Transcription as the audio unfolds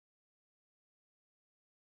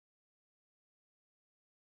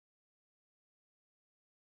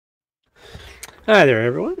Hi there,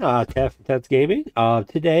 everyone. Taff from Ted's Gaming.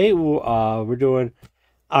 Today we're doing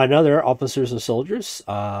another Officers and Soldiers.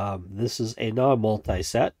 This is another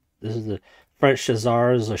multi-set. This is the French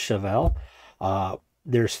Chasseurs or Cheval.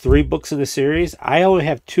 There's three books in the series. I only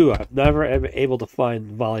have two. I've never ever able to find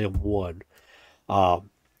volume one. Um,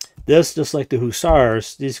 this, just like the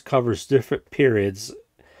Hussars, these covers different periods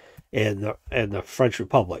in the French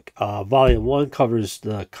Republic. Volume one covers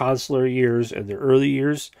the consular years and the early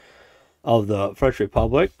years of the French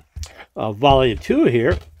Republic. Volume 2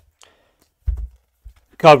 here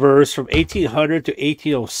covers from 1800 to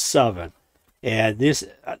 1807. And this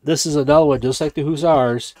is another one, just like the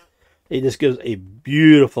Hussars. It just gives a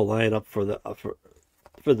beautiful lineup for the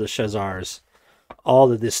Chasseurs. All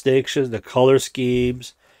the distinctions, the color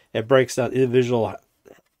schemes. It breaks down individual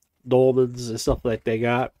dolmens and stuff like they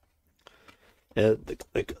got. And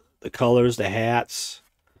the colors, the hats.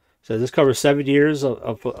 So this covers 7 years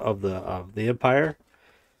of the Empire,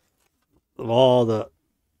 of all the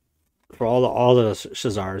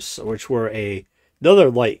Chasseurs, which were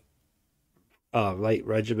another light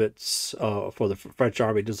regiments for the French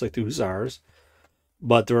army, just like the Hussars,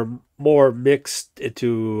 but they're more mixed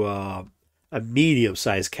into a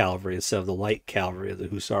medium-sized cavalry instead of the light cavalry the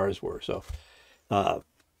Hussars were. So uh,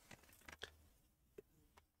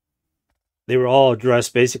 they were all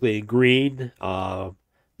dressed basically in green.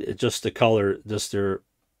 Just the color, just the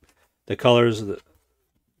colors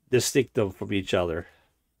distinct them from each other.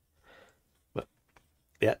 But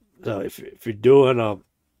yeah, so if you're doing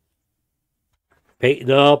painting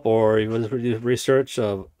up or you want to do research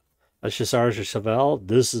of a Chasseurs or Cheval,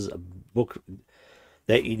 this is a book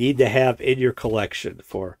that you need to have in your collection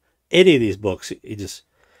for any of these books. You just,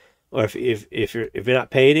 or if you're not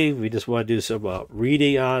painting, we just want to do some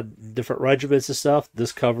reading on different regiments and stuff.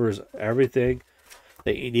 This covers everything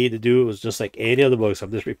that you need to do. It was just like any other books. I'm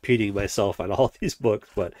just repeating myself on all these books,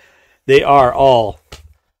 but they are all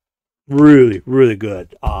really, really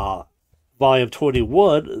good. Volume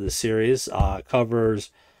 21 of the series covers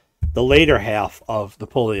the later half of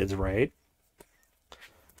Napoleon's reign.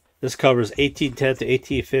 This covers 1810 to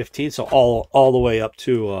 1815, so all the way up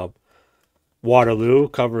to Waterloo.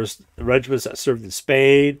 Covers the regiments that served in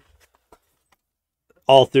Spain,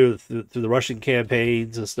 all through the Russian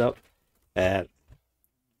campaigns and stuff, and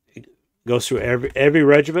it goes through every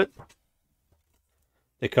regiment.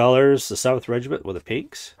 The colors: the 7th Regiment with the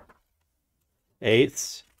pinks,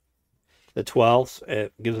 8th, the 12th.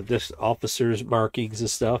 It gives the officers markings and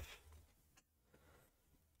stuff.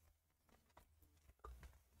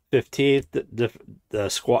 15th, the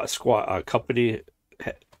squad company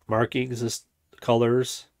markings, is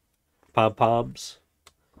colors, pom poms.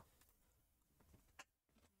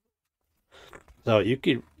 So you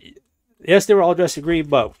can, yes, they were all dressed in green,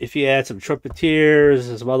 but if you add some trumpeters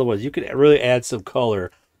and some other ones, you can really add some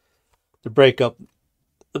color to break up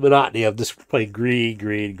the monotony of just playing green,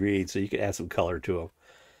 green, green. So you can add some color to them.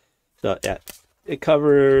 So yeah, it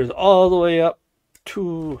covers all the way up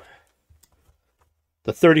to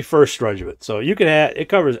the 31st Regiment. So you can add, it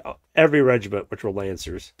covers every regiment, which were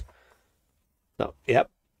Lancers. So yep.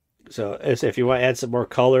 So if you want to add some more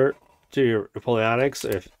color to your Napoleonics,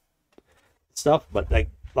 if stuff, but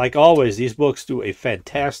like always, these books do a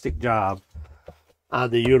fantastic job on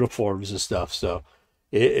the uniforms and stuff. So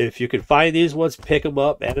if you can find these ones, pick them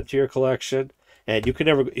up, add them to your collection, and you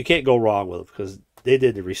can't go wrong with them because they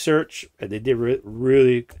did the research and they did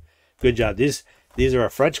really good job. These are a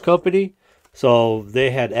French company, so they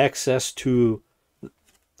had access to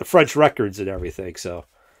the French records and everything. So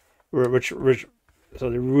so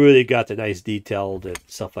they really got the nice detailed and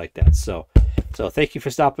stuff like that. So thank you for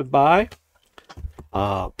stopping by.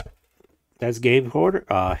 That's Game Corner.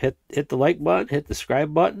 Hit the like button, hit the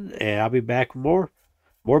subscribe button, and I'll be back with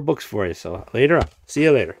more books for you. So later on. See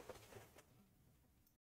you later.